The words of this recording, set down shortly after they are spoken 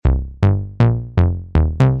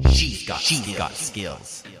got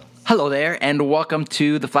skills. Hello there, and welcome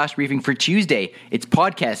to the Flash Briefing for Tuesday. It's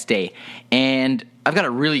podcast day, and I've got a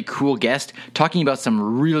really cool guest talking about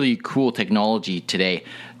some really cool technology today.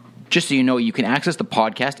 Just so you know, you can access the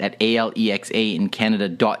podcast at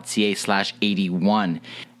alexaincanada.ca/81.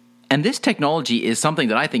 And this technology is something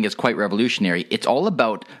that I think is quite revolutionary. It's all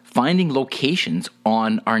about finding locations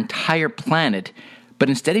on our entire planet, but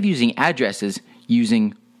instead of using addresses,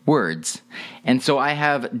 using words. And so I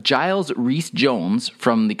have Giles Reese-Jones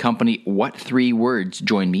from the company What3Words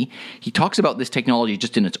join me. He talks about this technology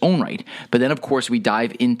just in its own right, but then of course we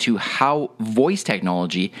dive into how voice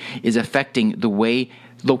technology is affecting the way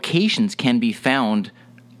locations can be found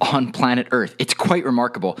on planet Earth. It's quite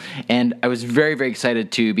remarkable, and I was very, very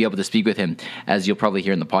excited to be able to speak with him, as you'll probably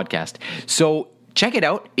hear in the podcast. So check it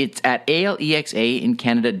out. It's at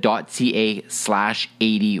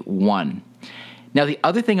alexaincanada.ca/81. Now, the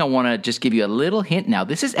other thing I want to just give you a little hint now,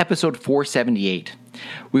 this is episode 478.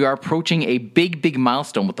 We are approaching a big, big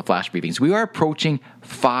milestone with the Flash Briefings. We are approaching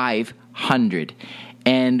 500.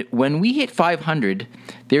 And when we hit 500,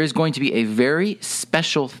 there is going to be a very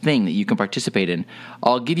special thing that you can participate in.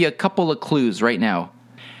 I'll give you a couple of clues right now.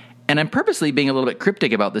 And I'm purposely being a little bit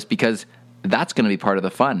cryptic about this because that's going to be part of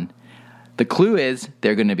the fun. The clue is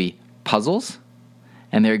there are going to be puzzles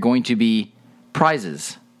and there are going to be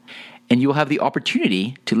prizes. And you will have the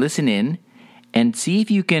opportunity to listen in and see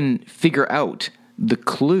if you can figure out the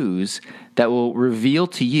clues that will reveal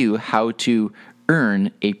to you how to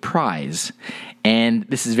earn a prize. And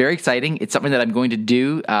this is very exciting. It's something that I'm going to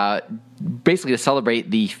do basically to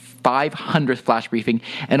celebrate the 500th Flash Briefing,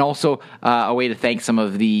 and also a way to thank some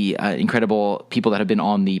of the incredible people that have been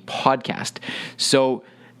on the podcast. So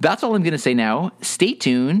that's all I'm going to say now. Stay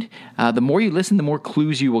tuned. The more you listen, the more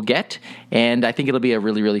clues you will get, and I think it'll be a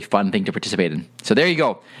really, really fun thing to participate in. So there you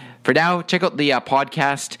go. For now, check out the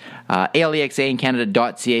podcast,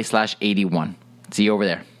 alexaincanada.ca/81. See you over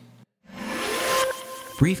there.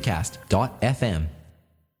 Briefcast.fm